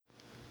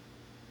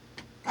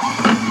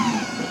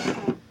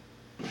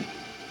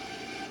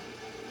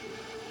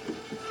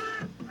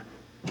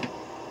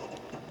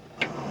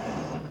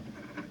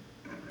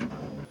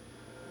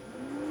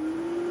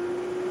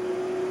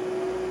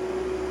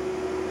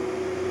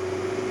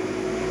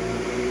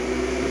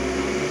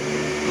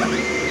Hello,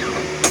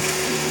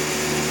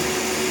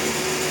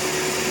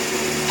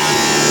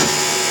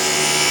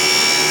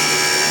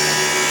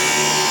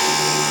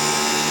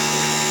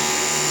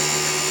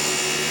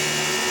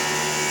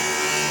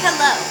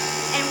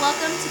 and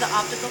welcome to the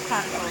Optical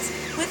Chronicles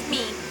with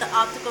me, the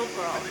Optical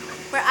Girl,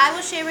 where I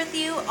will share with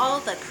you all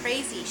the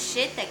crazy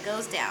shit that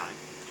goes down.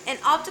 An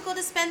optical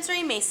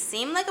dispensary may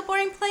seem like a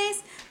boring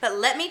place, but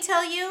let me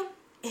tell you,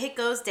 it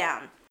goes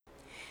down.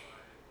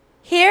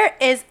 Here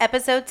is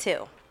episode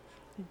 2,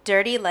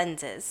 Dirty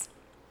Lenses.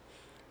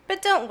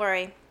 But don't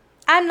worry,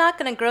 I'm not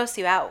going to gross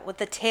you out with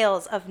the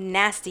tales of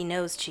nasty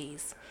nose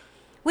cheese.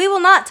 We will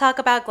not talk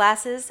about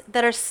glasses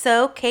that are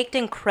so caked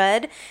in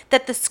crud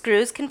that the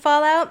screws can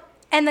fall out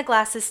and the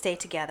glasses stay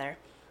together.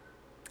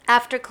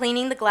 After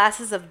cleaning the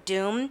glasses of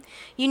doom,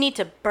 you need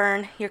to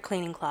burn your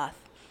cleaning cloth.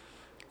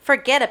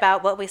 Forget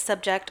about what we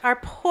subject our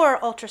poor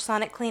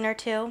ultrasonic cleaner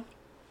to.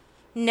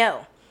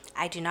 No,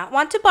 I do not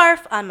want to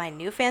barf on my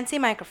new fancy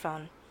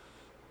microphone.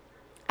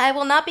 I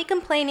will not be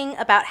complaining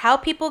about how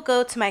people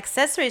go to my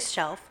accessories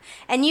shelf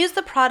and use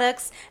the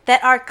products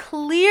that are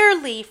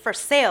clearly for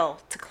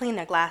sale to clean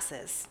their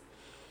glasses.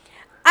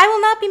 I will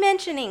not be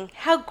mentioning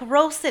how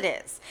gross it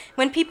is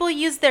when people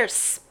use their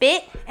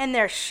spit and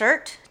their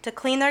shirt to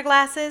clean their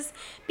glasses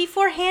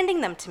before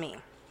handing them to me.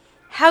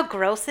 How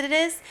gross it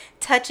is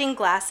touching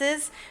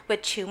glasses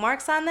with chew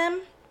marks on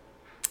them.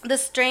 The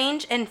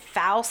strange and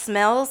foul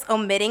smells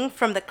emitting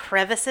from the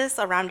crevices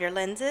around your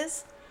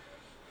lenses.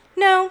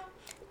 No.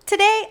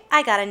 Today,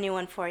 I got a new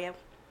one for you.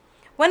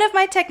 One of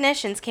my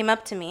technicians came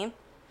up to me.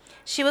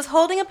 She was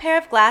holding a pair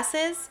of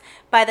glasses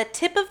by the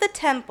tip of the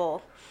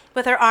temple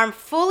with her arm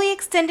fully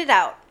extended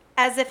out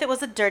as if it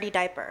was a dirty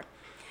diaper.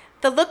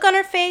 The look on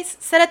her face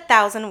said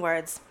 1,000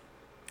 words.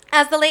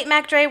 As the late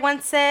Mac Dre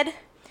once said,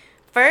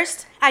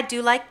 "First, I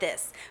do like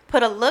this.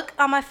 Put a look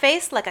on my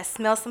face like I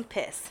smell some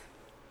piss."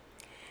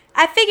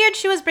 I figured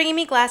she was bringing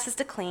me glasses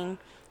to clean,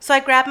 so I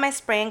grabbed my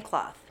spray and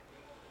cloth.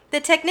 The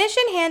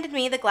technician handed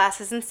me the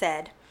glasses and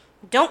said,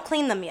 "Don't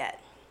clean them yet."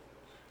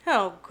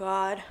 Oh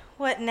God,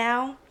 what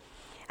now?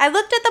 I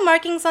looked at the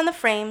markings on the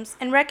frames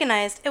and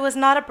recognized it was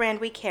not a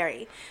brand we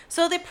carry,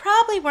 so they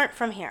probably weren't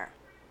from here.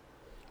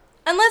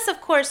 Unless,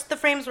 of course, the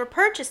frames were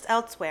purchased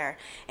elsewhere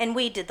and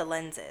we did the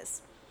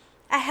lenses.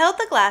 I held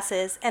the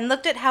glasses and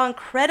looked at how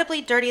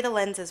incredibly dirty the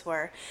lenses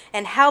were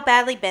and how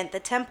badly bent the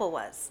temple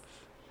was.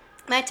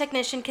 My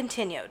technician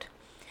continued.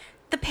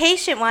 "The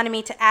patient wanted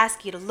me to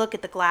ask you to look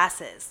at the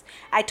glasses.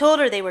 I told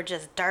her they were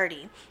just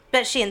dirty,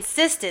 but she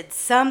insisted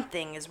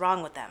something is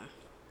wrong with them."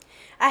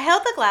 I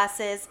held the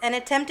glasses and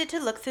attempted to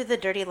look through the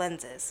dirty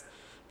lenses.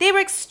 They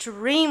were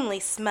extremely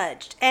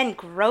smudged and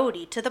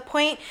grody to the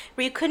point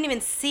where you couldn't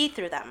even see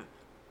through them.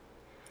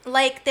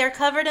 Like they're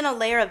covered in a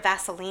layer of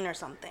Vaseline or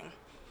something.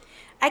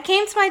 I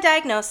came to my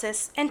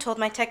diagnosis and told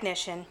my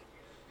technician,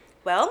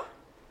 "Well,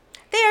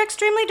 they are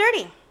extremely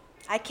dirty.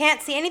 I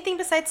can't see anything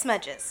besides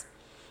smudges."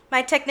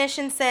 My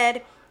technician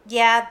said,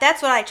 "Yeah,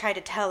 that's what I tried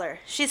to tell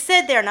her. She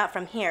said they're not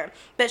from here,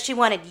 but she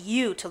wanted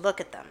you to look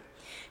at them.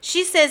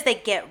 She says they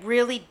get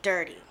really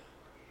dirty."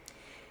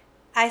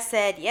 I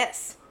said,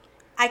 "Yes,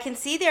 I can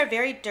see they're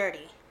very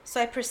dirty."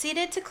 So I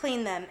proceeded to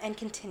clean them and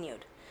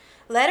continued.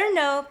 Let her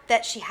know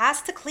that she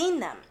has to clean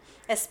them.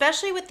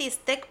 Especially with these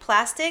thick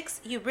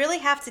plastics, you really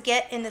have to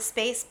get in the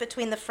space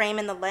between the frame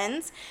and the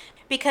lens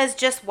because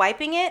just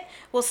wiping it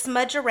will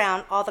smudge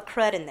around all the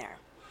crud in there.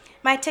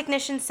 My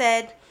technician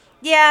said,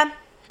 "Yeah,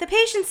 the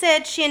patient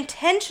said she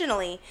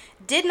intentionally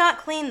did not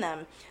clean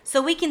them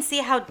so we can see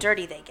how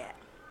dirty they get."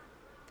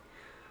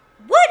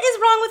 What is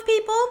wrong with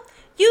people?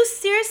 You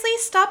seriously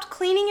stopped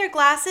cleaning your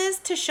glasses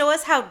to show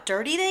us how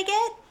dirty they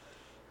get?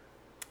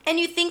 And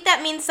you think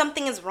that means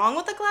something is wrong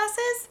with the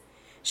glasses?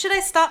 Should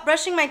I stop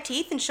brushing my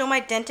teeth and show my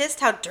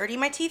dentist how dirty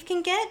my teeth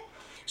can get?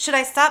 Should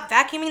I stop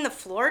vacuuming the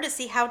floor to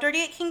see how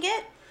dirty it can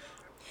get?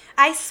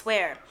 I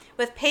swear,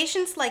 with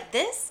patients like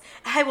this,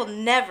 I will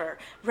never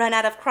run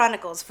out of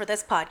chronicles for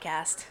this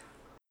podcast.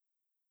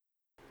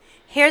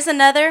 Here's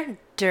another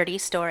dirty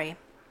story.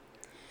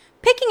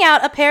 Picking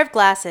out a pair of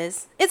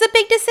glasses is a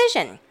big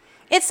decision.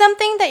 It's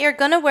something that you're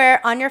going to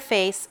wear on your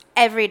face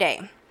every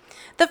day.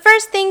 The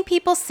first thing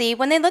people see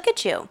when they look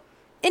at you.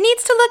 It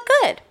needs to look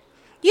good.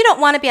 You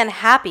don't want to be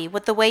unhappy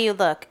with the way you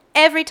look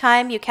every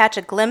time you catch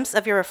a glimpse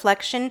of your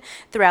reflection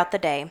throughout the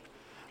day.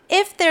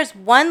 If there's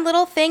one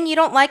little thing you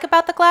don't like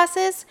about the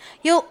glasses,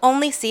 you'll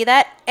only see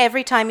that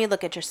every time you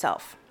look at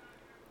yourself.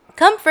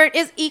 Comfort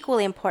is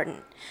equally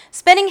important.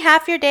 Spending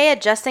half your day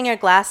adjusting your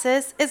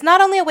glasses is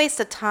not only a waste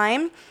of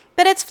time,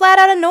 but it's flat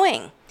out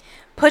annoying.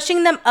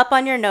 Pushing them up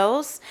on your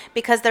nose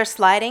because they're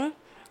sliding,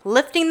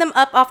 lifting them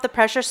up off the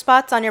pressure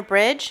spots on your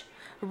bridge,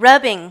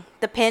 rubbing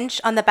the pinch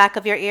on the back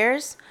of your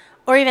ears,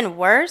 or even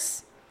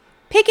worse,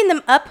 picking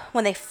them up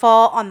when they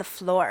fall on the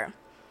floor.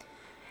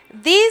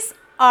 These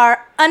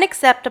are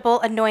unacceptable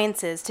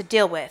annoyances to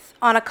deal with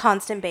on a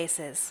constant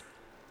basis.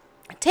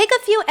 Take a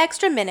few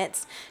extra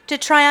minutes to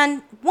try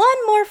on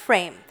one more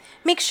frame.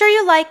 Make sure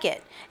you like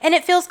it and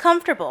it feels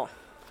comfortable.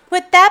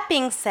 With that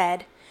being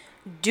said,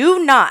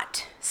 do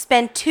not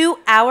spend 2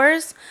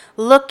 hours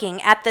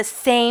looking at the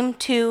same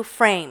 2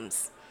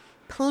 frames.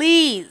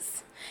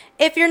 Please,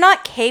 if you're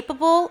not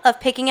capable of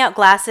picking out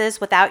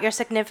glasses without your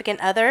significant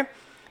other,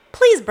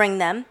 please bring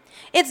them.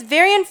 It's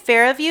very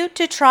unfair of you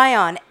to try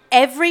on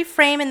every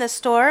frame in the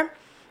store,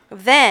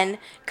 then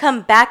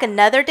come back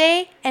another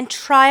day and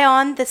try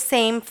on the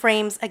same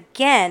frames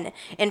again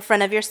in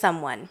front of your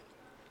someone.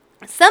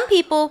 Some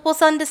people will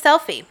send a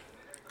selfie.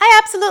 I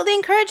absolutely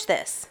encourage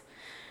this,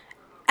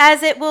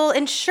 as it will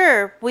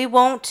ensure we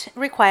won't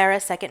require a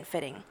second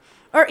fitting.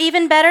 Or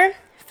even better,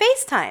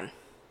 FaceTime.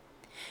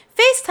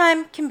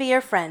 FaceTime can be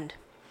your friend.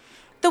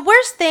 The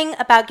worst thing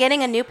about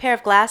getting a new pair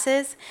of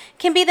glasses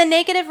can be the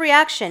negative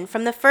reaction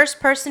from the first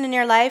person in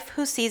your life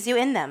who sees you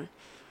in them.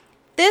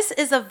 This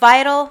is a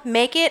vital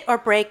make it or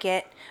break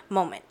it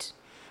moment.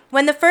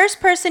 When the first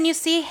person you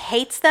see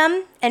hates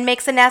them and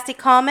makes a nasty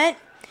comment,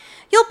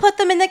 you'll put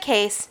them in the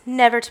case,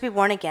 never to be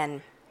worn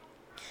again.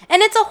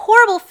 And it's a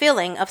horrible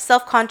feeling of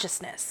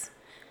self-consciousness.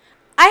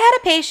 I had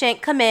a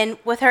patient come in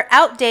with her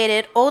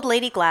outdated old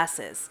lady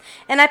glasses,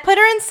 and I put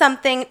her in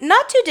something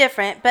not too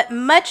different, but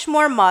much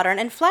more modern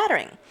and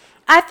flattering.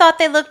 I thought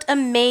they looked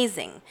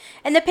amazing,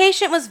 and the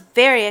patient was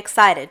very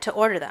excited to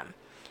order them.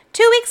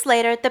 2 weeks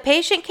later, the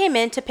patient came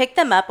in to pick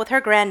them up with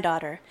her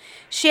granddaughter.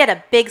 She had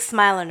a big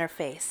smile on her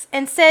face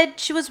and said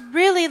she was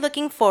really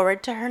looking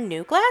forward to her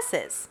new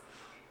glasses.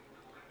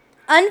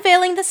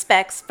 Unveiling the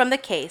specs from the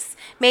case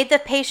made the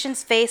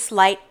patient's face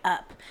light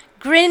up.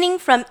 Grinning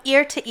from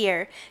ear to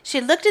ear,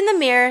 she looked in the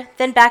mirror,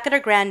 then back at her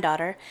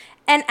granddaughter,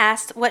 and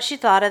asked what she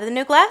thought of the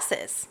new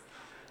glasses.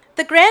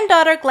 The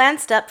granddaughter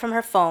glanced up from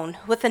her phone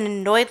with an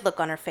annoyed look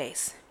on her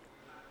face.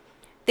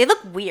 "They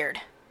look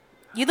weird.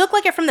 You look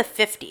like you're from the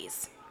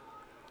 50s.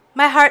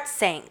 My heart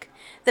sank.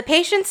 The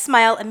patient's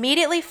smile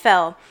immediately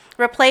fell,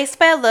 replaced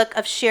by a look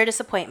of sheer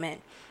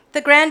disappointment.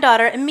 The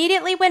granddaughter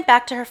immediately went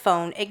back to her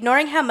phone,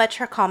 ignoring how much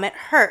her comment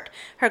hurt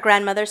her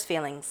grandmother's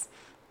feelings.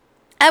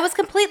 I was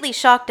completely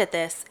shocked at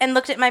this and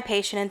looked at my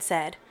patient and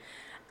said,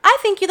 "I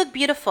think you look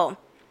beautiful.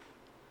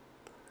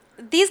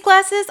 These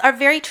glasses are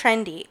very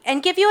trendy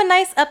and give you a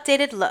nice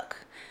updated look.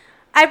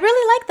 I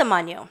really like them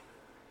on you."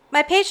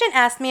 My patient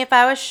asked me if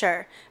I was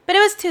sure, but it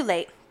was too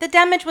late. The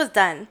damage was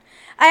done.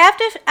 I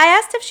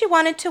asked if she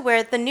wanted to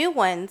wear the new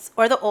ones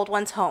or the old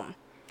ones home.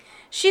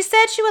 She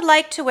said she would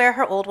like to wear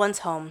her old ones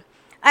home.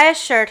 I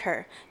assured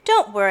her,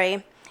 "Don't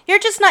worry. You're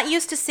just not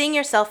used to seeing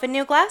yourself in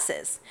new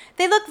glasses.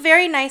 They look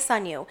very nice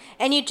on you,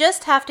 and you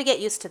just have to get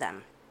used to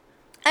them."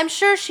 I'm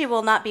sure she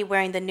will not be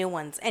wearing the new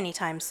ones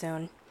anytime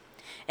soon.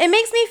 It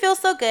makes me feel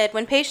so good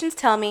when patients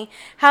tell me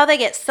how they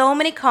get so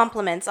many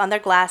compliments on their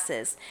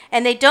glasses,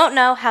 and they don't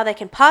know how they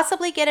can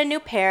possibly get a new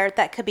pair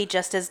that could be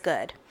just as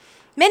good.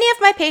 Many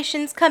of my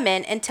patients come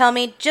in and tell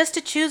me just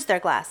to choose their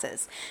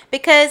glasses,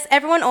 because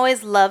everyone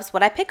always loves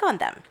what I pick on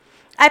them.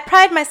 I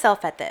pride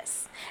myself at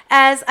this,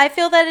 as I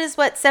feel that is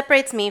what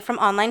separates me from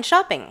online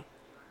shopping.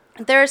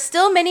 There are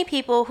still many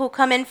people who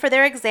come in for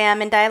their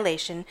exam and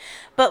dilation,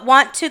 but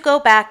want to go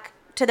back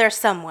to their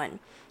someone.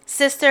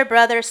 Sister,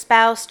 brother,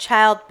 spouse,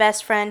 child,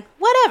 best friend,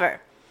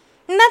 whatever.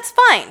 And that's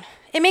fine.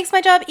 It makes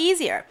my job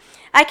easier.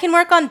 I can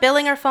work on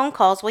billing or phone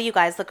calls while you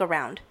guys look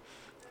around.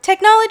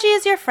 Technology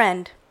is your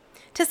friend.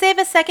 To save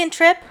a second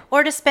trip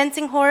or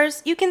dispensing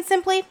horrors, you can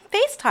simply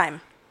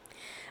FaceTime.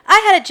 I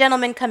had a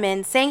gentleman come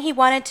in saying he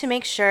wanted to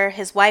make sure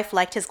his wife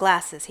liked his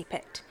glasses he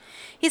picked.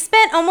 He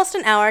spent almost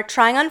an hour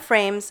trying on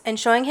frames and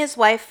showing his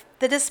wife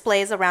the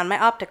displays around my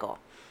optical.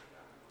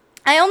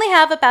 I only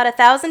have about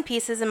 1,000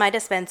 pieces in my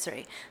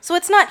dispensary, so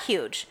it's not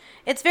huge.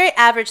 It's very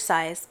average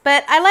size,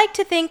 but I like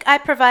to think I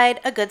provide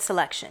a good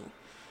selection.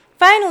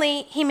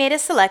 Finally, he made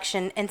his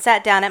selection and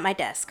sat down at my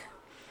desk.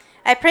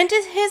 I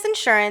printed his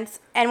insurance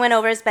and went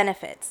over his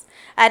benefits.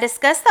 I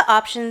discussed the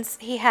options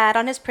he had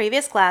on his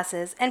previous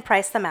glasses and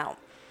priced them out.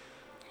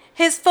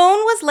 His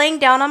phone was laying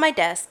down on my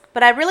desk,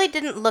 but I really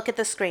didn't look at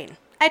the screen.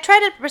 I try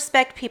to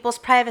respect people's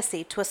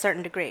privacy to a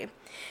certain degree,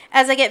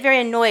 as I get very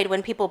annoyed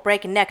when people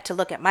break a neck to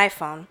look at my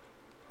phone.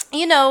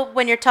 You know,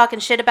 when you're talking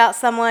shit about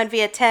someone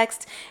via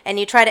text and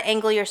you try to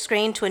angle your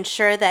screen to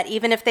ensure that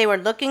even if they were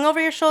looking over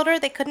your shoulder,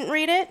 they couldn't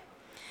read it?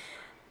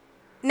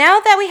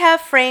 Now that we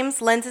have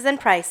frames, lenses, and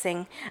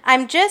pricing,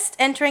 I'm just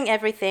entering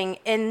everything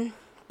in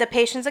the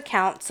patient's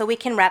account so we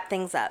can wrap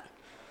things up.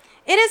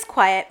 It is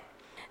quiet.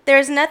 There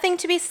is nothing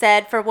to be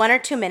said for 1 or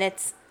 2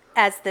 minutes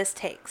as this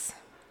takes.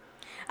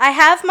 I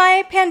have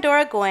my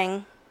Pandora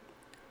going,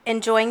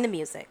 enjoying the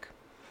music.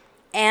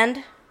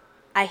 And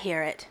I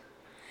hear it.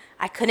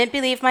 I couldn't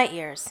believe my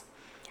ears.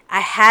 I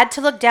had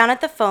to look down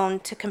at the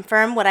phone to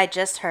confirm what I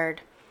just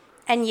heard.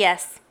 And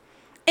yes,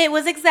 it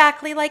was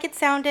exactly like it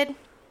sounded.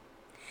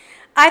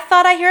 I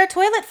thought I hear a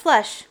toilet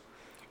flush.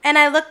 And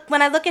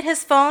when I look at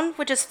his phone,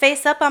 which is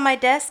face up on my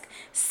desk,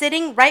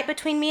 sitting right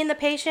between me and the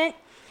patient,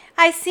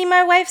 I see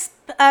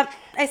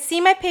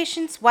my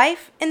patient's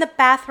wife in the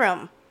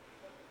bathroom.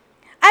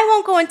 I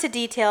won't go into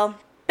detail,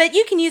 but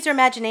you can use your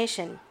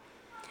imagination.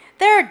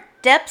 There are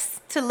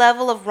depths to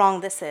level of wrong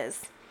this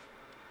is.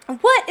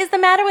 What is the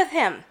matter with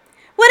him?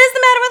 What is the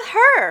matter with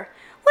her?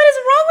 What is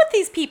wrong with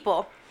these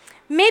people?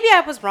 Maybe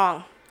I was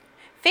wrong.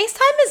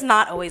 FaceTime is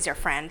not always your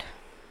friend.